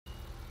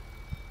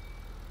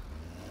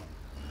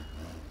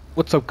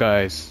What's up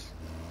guys?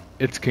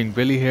 It's King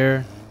Billy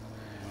here,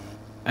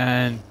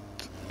 and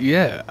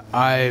yeah,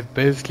 I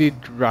basically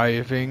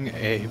driving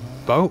a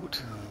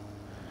boat.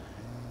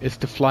 It's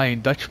the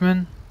Flying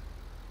Dutchman,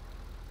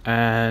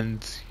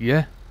 and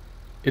yeah,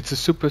 it's a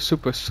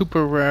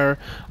super rare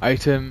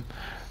item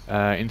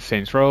in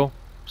Saints Row.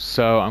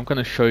 So I'm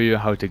gonna show you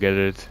how to get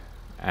it,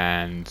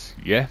 and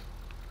yeah,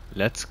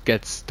 let's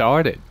get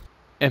started.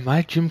 Am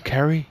I Jim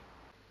Carrey?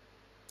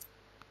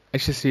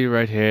 As you see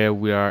right here,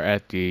 we are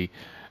at the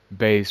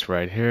base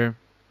right here.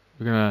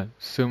 We're gonna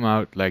zoom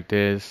out like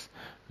this.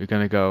 We're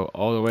gonna go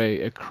all the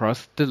way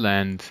across the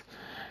land,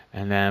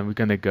 and then we're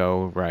gonna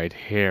go right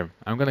here.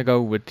 I'm gonna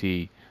go with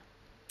the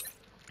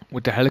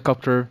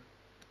helicopter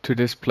to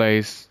this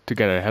place to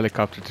get a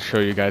helicopter to show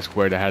you guys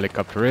where the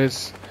helicopter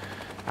is.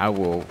 I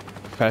will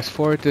fast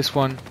forward this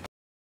one.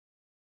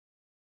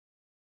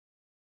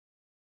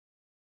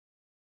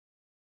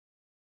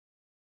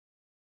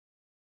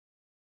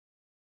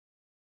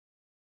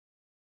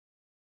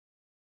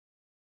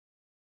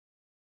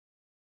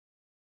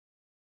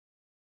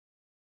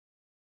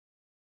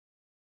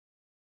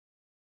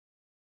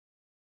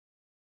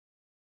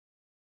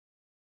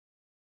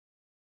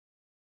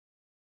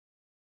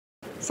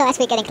 So as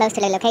we're getting close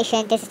to the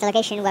location, this is the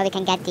location where we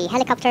can get the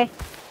helicopter.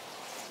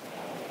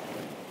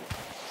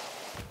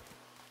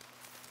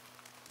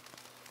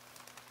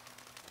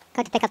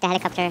 Go to pick up the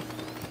helicopter,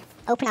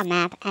 open our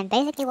map, and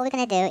basically what we're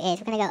going to do is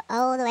we're going to go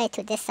all the way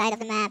to this side of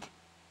the map.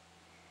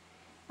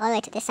 All the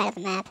way to this side of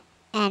the map,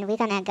 and we're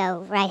going to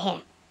go right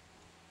here.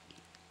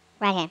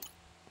 Right here.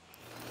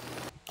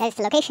 That is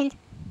the location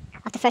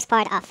of the first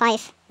part of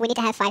 5. We need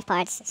to have 5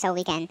 parts so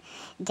we can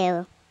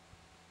do,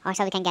 or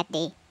so we can get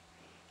the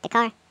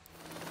car.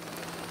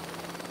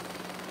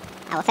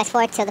 I will fast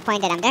forward to the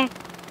point that I'm there.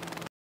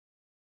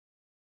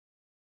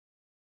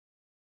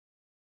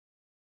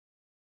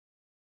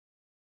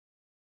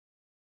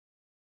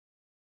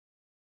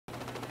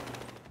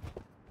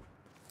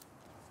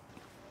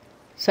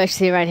 So as you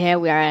see right here,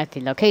 we are at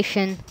the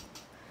location.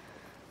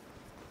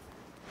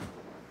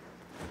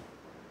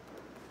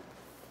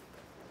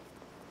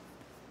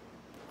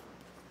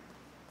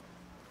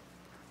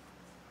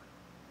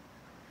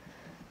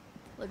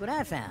 Look what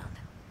I found.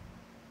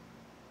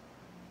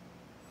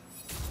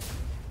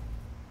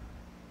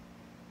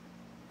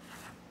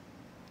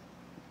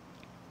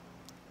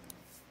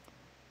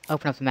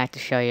 Open up the map to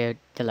show you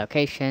the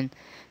location.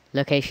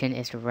 Location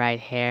is right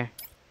here.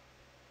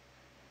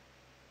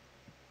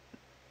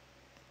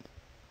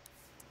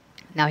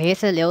 Now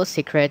here's a little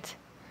secret.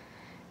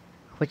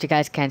 What you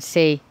guys can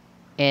see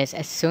is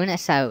as soon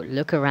as I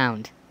look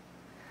around,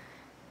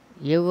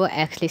 you will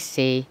actually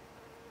see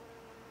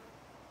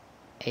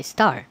a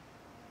star.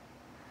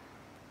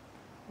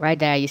 Right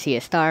there, you see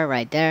a star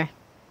right there.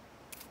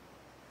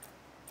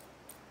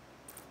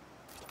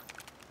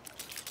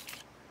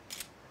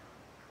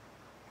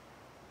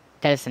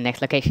 That is the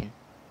next location.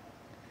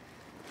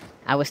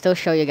 I will still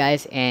show you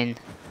guys on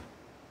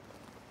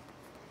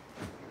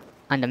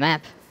the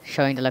map,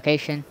 showing the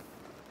location,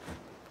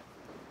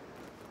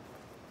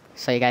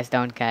 so you guys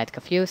don't get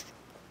confused.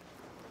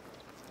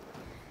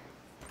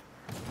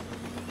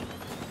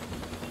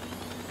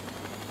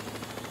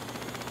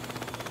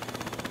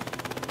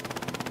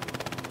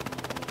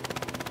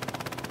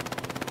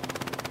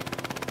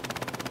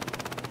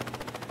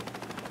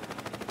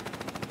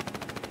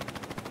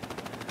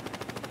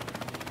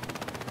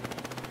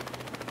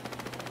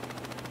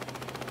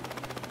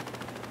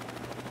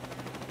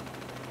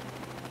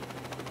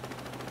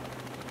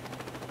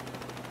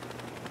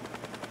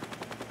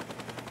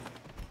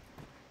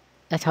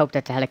 Let's hope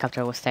that the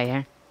helicopter will stay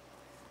here.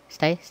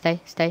 Stay.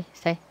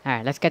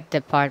 Alright, let's get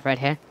the part right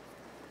here.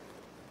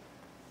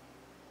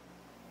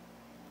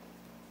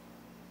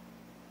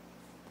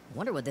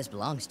 Wonder what this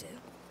belongs to.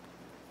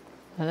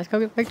 Let's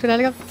go back to the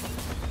helicopter.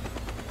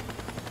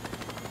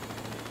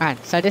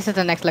 Alright, so this is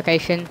the next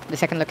location, the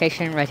second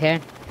location right here.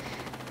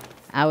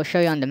 I will show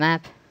you on the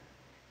map.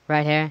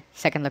 Right here,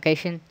 second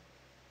location.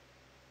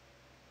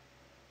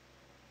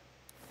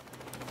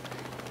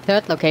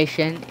 Third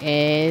location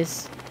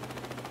is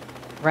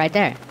right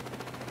there.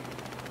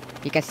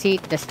 You can see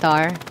the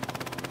star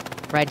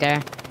right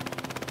there.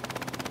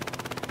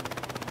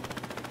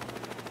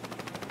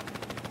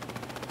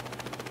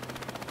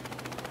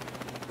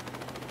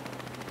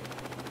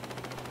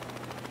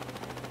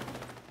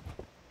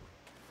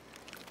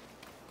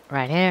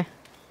 Right here.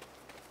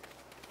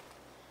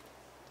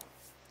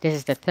 This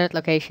is the third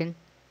location.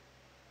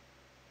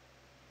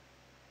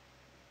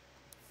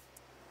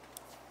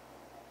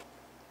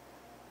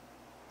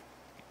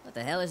 What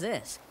the hell is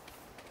this?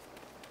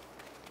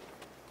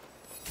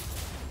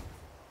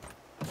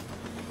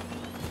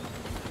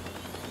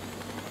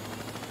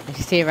 As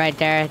you see right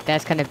there,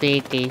 that's gonna be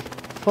the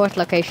fourth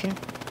location.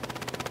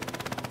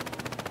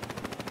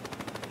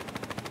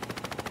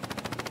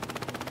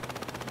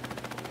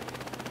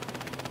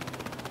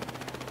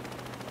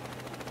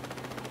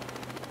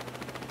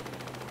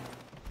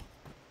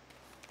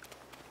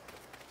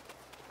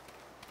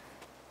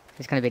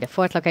 It's gonna be the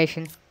fourth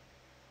location.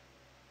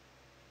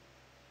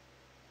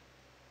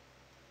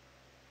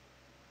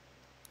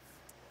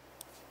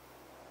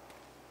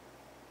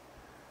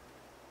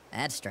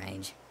 That's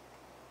strange.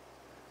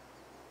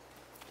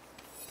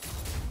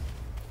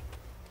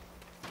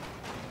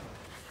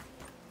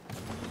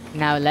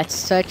 Now let's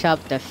search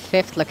up the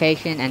 5th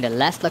location and the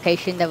last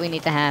location that we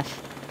need to have.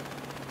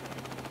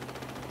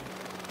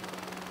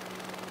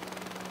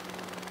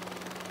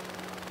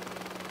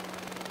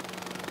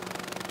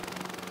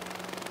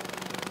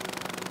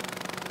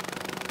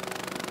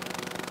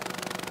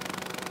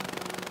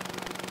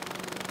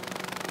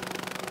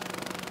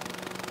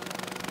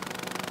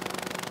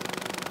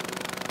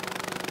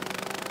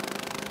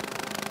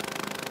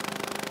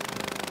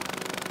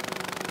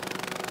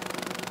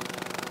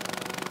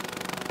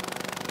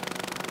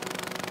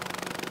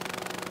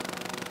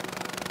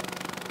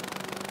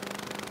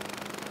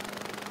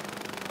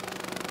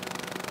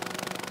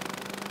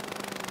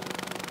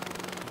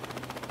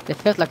 The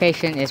 5th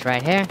location is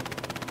right here.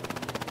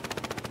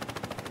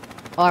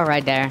 Or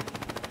right there.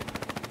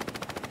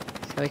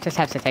 So we just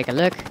have to take a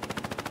look.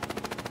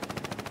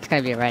 It's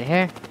gonna be right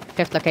here.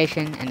 5th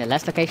location and the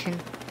last location.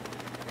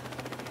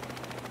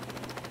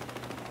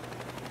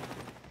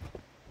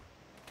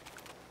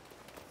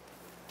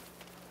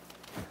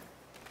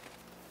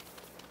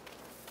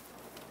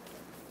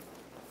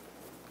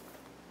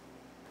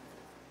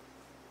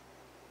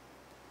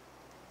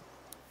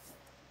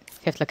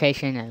 Fifth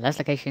location and last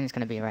location is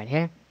gonna be right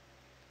here.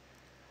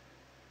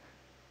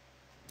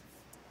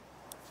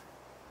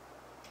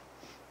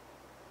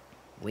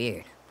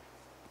 Weird.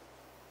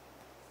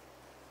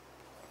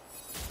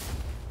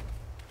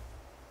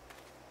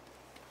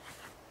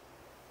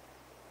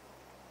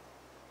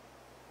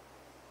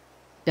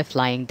 The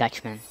Flying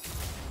Dutchman.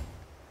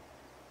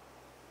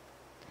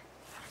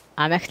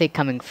 I'm actually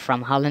coming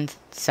from Holland,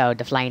 so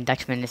the Flying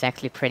Dutchman is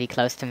actually pretty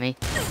close to me.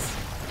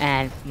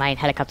 And my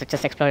helicopter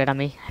just exploded on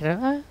me. I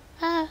don't know.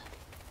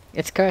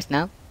 It's cursed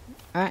now.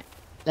 Alright,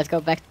 let's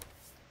go back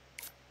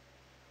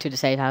to the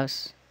safe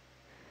house.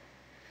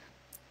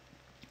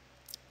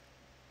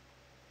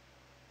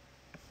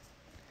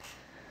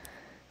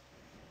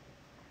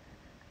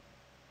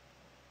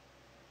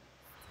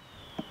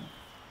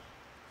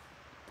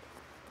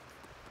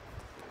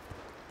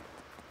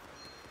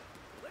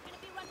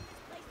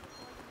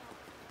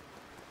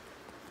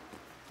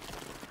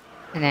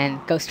 And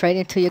then go straight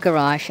into your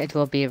garage. It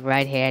will be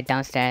right here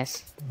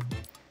downstairs.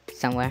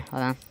 Somewhere.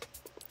 Hold on.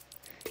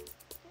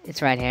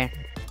 It's right here.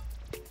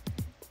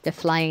 The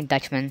Flying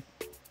Dutchman.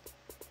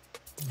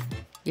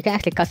 You can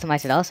actually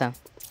customize it also.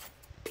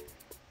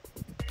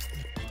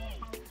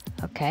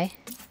 Okay.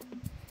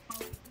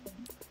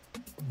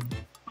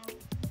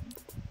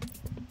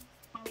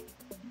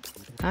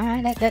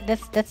 Alright,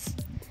 that's...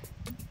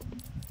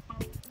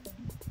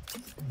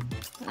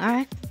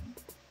 Alright.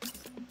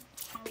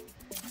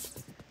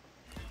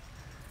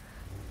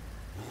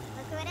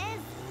 Look who it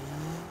is.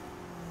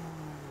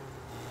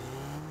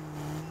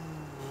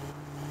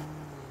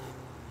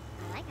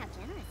 I like how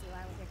generous you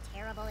are with your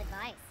terrible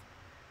advice.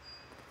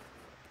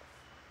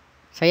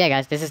 So yeah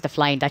guys, this is the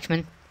Flying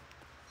Dutchman.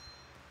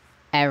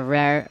 A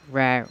rare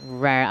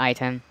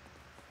item.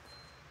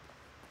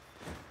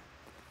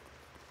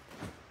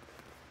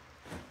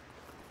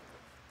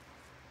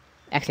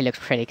 Actually looks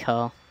pretty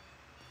cool.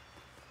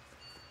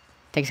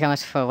 Thanks so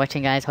much for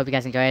watching guys, hope you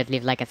guys enjoyed,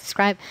 leave a like and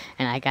subscribe,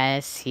 and I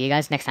guys see you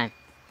guys next time.